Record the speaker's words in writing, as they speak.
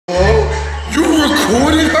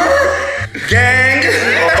recorded her? Gang.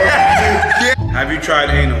 Have you tried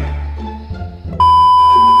anal?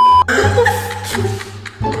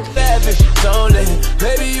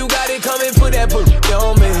 Baby, you got it coming, put that on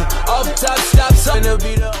me. Off top, stop, son, it'll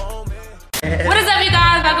be the home. What is up, you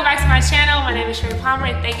guys? Welcome back to my channel. My name is Sharae Palmer,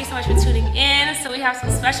 and thank you so much for tuning in. So we have some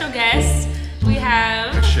special guests. We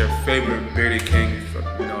have... It's your favorite bearded king.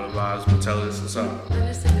 You know the vibes, but tell us what's up. Let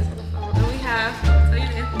me stick this on the phone. And we have... So you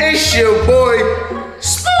did. It's your boy,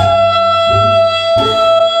 Spoon.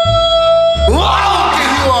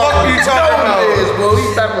 What you talking about? Bro,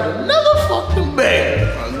 he's back with another fucking bang.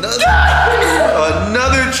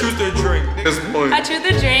 Another truth or drink. This point. A truth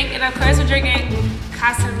or drink, and of course we're drinking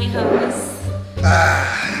Casamigos.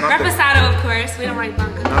 Reposado, of course. We don't like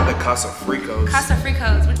Blanca. Not the Casa Fricos. Casa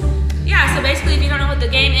Fricos. Yeah, so basically if you don't know what the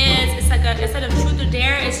game is, it's like instead of truth or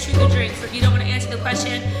dare, it's truth or drink. So if you don't want to answer the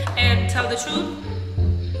question and tell the truth,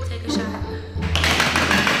 take a shot.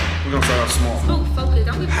 We're gonna start off small. Oh, focus.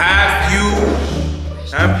 Don't be Have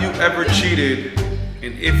you ever cheated?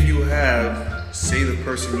 And if you have, say the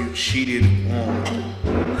person you cheated on.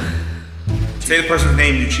 Say the person's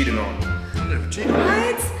name you cheated on.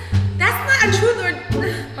 What? That's not a truth or...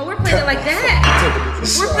 Oh, we're playing it like that.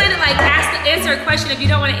 We're playing it like answer a question. If you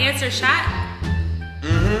don't want to answer, shot.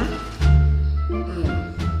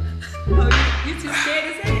 Oh, you too scared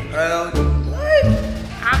to say it? What?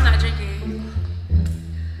 I'm not drinking.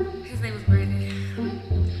 His name was Brandon.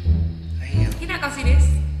 Damn. You're not gonna see this.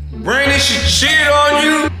 Brandon, she cheated on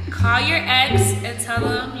you? Call your ex and tell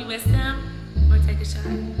him you missed him, or take a shot.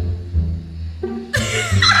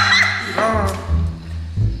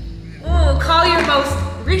 Oh, call your most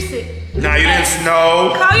recent. Nah, you ex. didn't.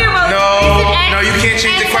 No. Call your most recent ex. No, you can't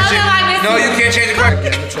change the and tell question. them I missed No, you. you can't change the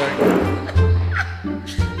question.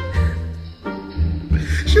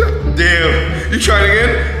 Shut up. Damn. You tried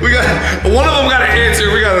again? We got one of them got an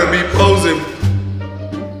answer. We gotta be posing.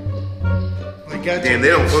 Damn, they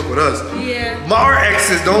don't fuck with us. Yeah. Our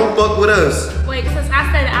exes don't fuck with us. Wait, since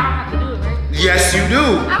I said it, I don't have to do it, right? Yes, you do.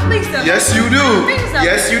 I don't think so. Yes, you do. I don't think so.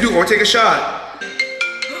 Yes, you do. Or take a shot.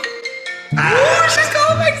 Ooh, she's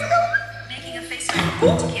going Mexico. Making a face.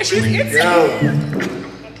 Ooh, yeah, she's into Yo. it.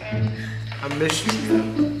 I miss you.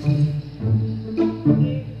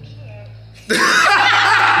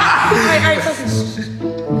 Alright, focus.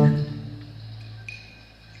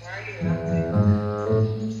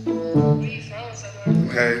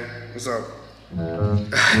 Hey, what's up?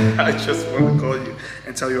 I just wanted to call you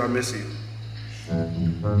and tell you I miss you.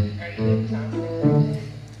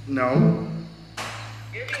 No.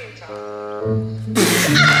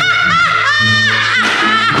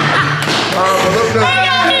 Hey,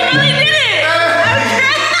 yo, he really did it.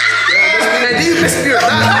 Do you miss me or not?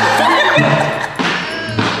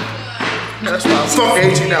 That's why I'm fucking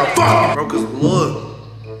hate you now. Fuck! Bro, cause look,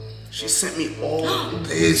 she sent me all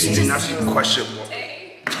this and now she questionable.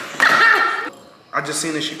 I just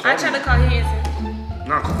seen that she I called tried me. to call you answer.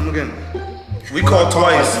 Nah, call him again. We called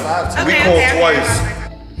twice. We called twice.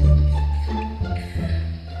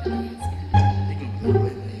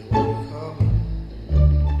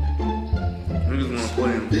 Niggas wanna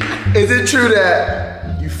play him. Is it true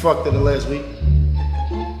that you fucked her the last week?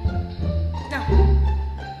 No.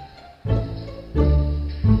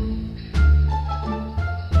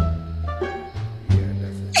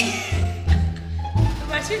 What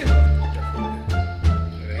about you?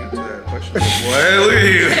 Answer that question. What? Look at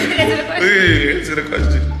you. Answer the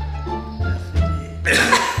question.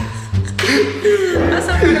 I'm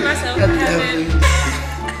so proud of myself. I haven't.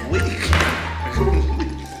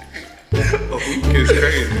 A week is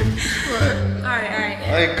crazy. Alright. I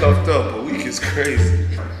ain't cuffed up. A week is crazy.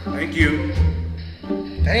 Thank you.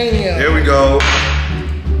 Damn. There we go.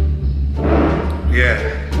 Yeah.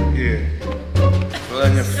 Feel that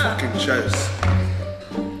in your fucking chest.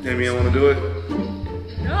 Damn, you don't want to do it?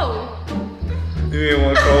 No. You didn't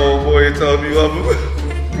want to call old boy and tell him you love him?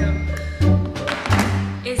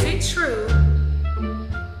 Is it true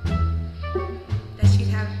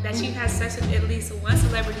that you've had sex with at least one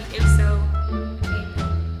celebrity? If so, name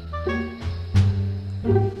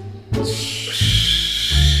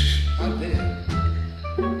I did.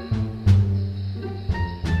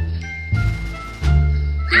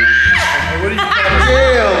 What do you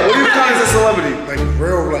What is a celebrity? like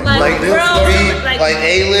real Like this real, celebrity, like like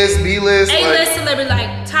A-list, B-list, A-list celebrity,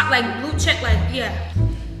 like top, like blue check, like yeah.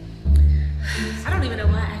 I don't even know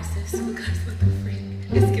why I asked this because what the freak?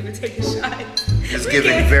 It's giving take a shot. It's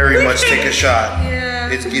giving very much take a shot. Yeah.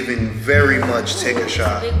 It's giving very much take a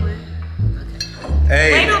shot. Big one.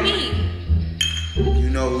 Hey. Wait on me. You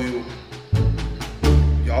know who you.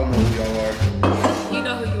 Y'all know who y'all are. You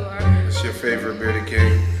know who you are. It's your favorite bearded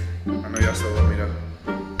king? I know y'all still love me though.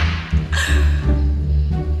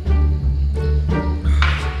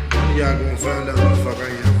 Y'all gonna find out who the fuck I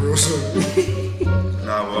am real soon.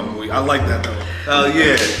 Nah, well, I like that though. Hell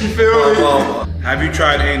yeah. You feel me? Have you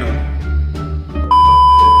tried anal?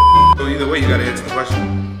 So either way, you gotta answer the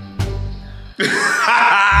question.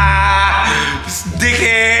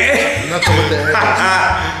 Dickhead. Nothing with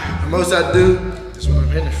that. The most I do is when I'm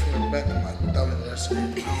hitting it from the back of my thumb. That's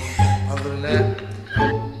it. Other than that,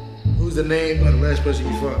 who's the name of the last person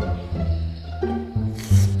you fucked?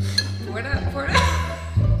 Word up.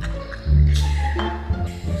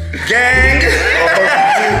 Gang!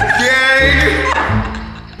 Gang!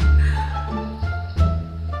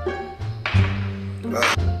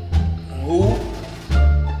 Who?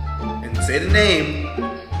 And say the name.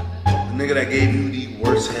 The nigga that gave you the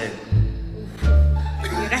worst head.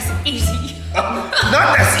 Yeah, that's easy.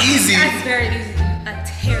 Not that's easy. That's very easy. Like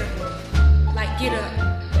terrible. Like get up.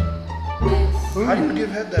 How do you give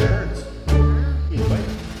head that hurts?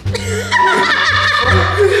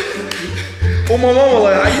 Oh my mama,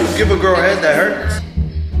 like how you give a girl head that hurts?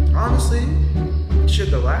 Honestly,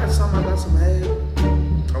 shit, the last time I got some head,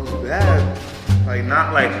 I was bad. Like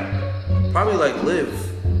not like, probably like Liv.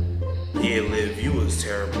 Yeah, Liv, you was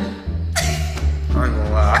terrible. I ain't gonna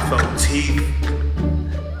lie, I felt teeth.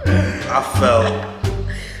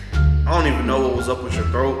 I don't even know what was up with your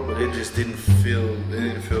throat, but it just didn't feel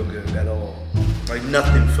good at all. Like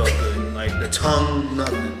nothing felt good. Like the tongue,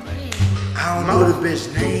 nothing. Like, I don't know the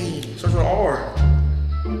bitch name. such an R.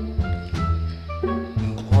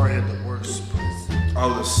 R had the worst.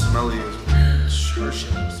 Oh, the smelliest. Sure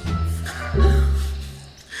shit was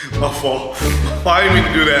my fault. I didn't mean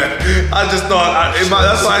to do that. I just thought, that's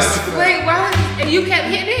why I Wait, why? And you kept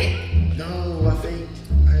hitting it? No, I think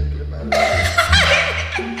I had to get him out of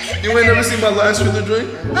there. You ain't never seen my last Thriller drink?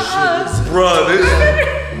 Uh-uh. Bruh, this,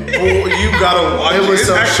 you gotta watch it. It was It's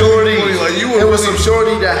some actually shorty. funny. Like, you It was some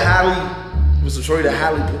shorty that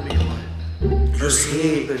Hallie put me on. Her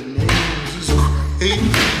saying the names is crazy.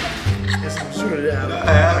 It's some shorty that Hallie.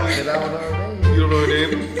 Hallie. And I don't know her name. You don't know her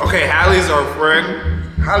name? Okay, Hallie's our friend.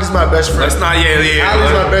 Hallie's my best friend. Let's not, yeah.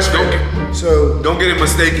 Hallie's my best friend. So Don't get it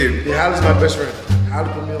mistaken. yeah, Hallie's my best friend.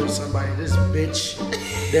 Hallie put me on with somebody. This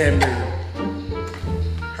bitch, damn near.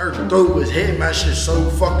 Her throat was hitting my shit so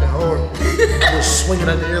fucking hard. I was swinging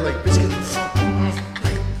out the air like, bitch, get the fuck off.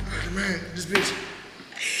 Like, man, this bitch.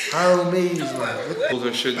 Her knees, like, what Those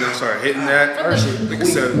and shit, then start hitting that. her shit? Like I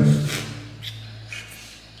said,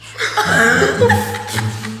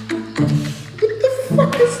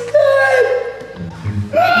 Fuck is that?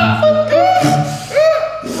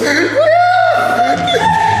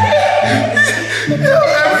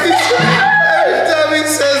 every time he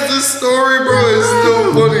says this story, bro, it's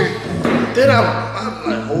still funny. Then I'm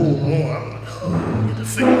like, hold on. I'm like, oh, get the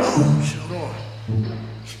finger. Oh, shit, hold on.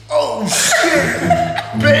 Oh, shit.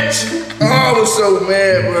 Bitch. Oh, I was so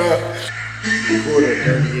mad, bro. Record her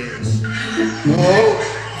dirty ass. Oh,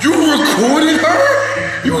 you recorded her?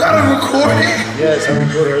 You got a recording? Yes, I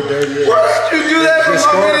recorded her dirty ass. Why did you do that for It's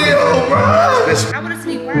my hard, video, bro? Bitch, I want it to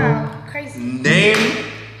be wild. Crazy. Name,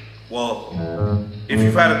 well, if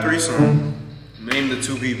you've had a threesome, name the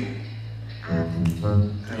two people.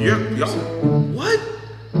 Y'all, what?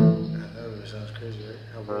 that sounds crazy, right?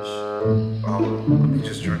 I wish. Let me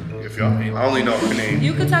just drink. If y'all ain't, I only know her name.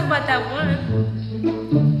 You could talk about that one.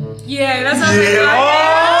 Yeah, that's what I'm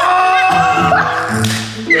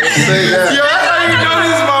Yeah. Say that. Yo, that's how you know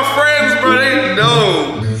these my friends, bro. They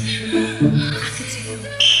know.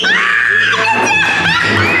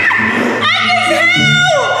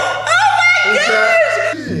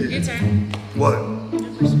 Your turn. What?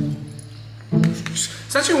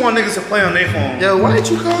 Since you want niggas to play on their phone. Yo, why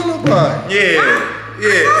didn't you call nobody? Yeah.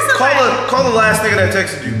 Call the last nigga that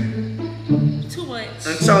texted you Too much.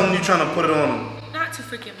 and tell him you trying to put it on him. Not too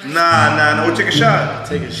freaking much. Nah. We'll take a shot.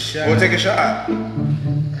 Take a shot. Or take a shot.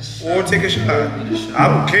 Or take a shot. I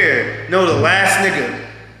don't care. No, the last nigga.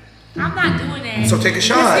 I'm not doing that. So take a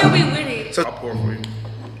shot. You'll still be with it. So I'll pour for you.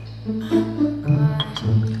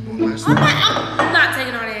 I'm not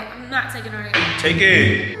taking on it. I'm not taking on it. Take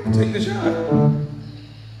it. Take the shot.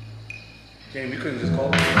 Damn, you couldn't just call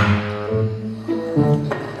it.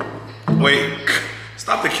 Wait.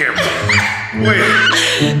 Stop the camera. Wait.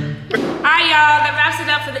 Alright, y'all. That wraps it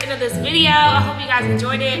up for the end of this video. I hope you guys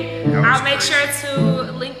enjoyed it. I'll make sure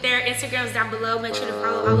to link their Instagrams down below. Make sure to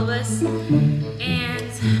follow all of us. And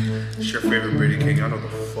It's your favorite Brady King. I know the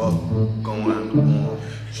fuck going on.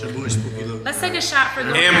 It's your boy Spooky Look. let's take a shot for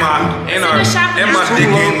the And my Take a shot for the- dick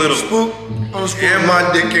ain't little. Spook. And my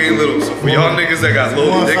dick ain't little. So for y'all niggas that got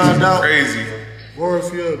little Wanna dicks, find it's out? crazy. Or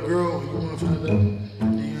if you're a girl, you want to find out,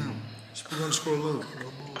 damn, _love.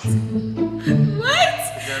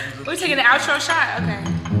 What? We're taking an outro shot. Okay.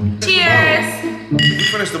 Cheers. Did you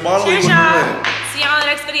finish the bottle? Cheers, y'all. See y'all in the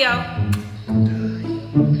next video.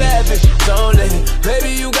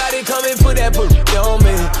 Baby, you got it coming, put that on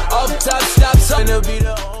me. Off top, stop, something to be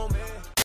the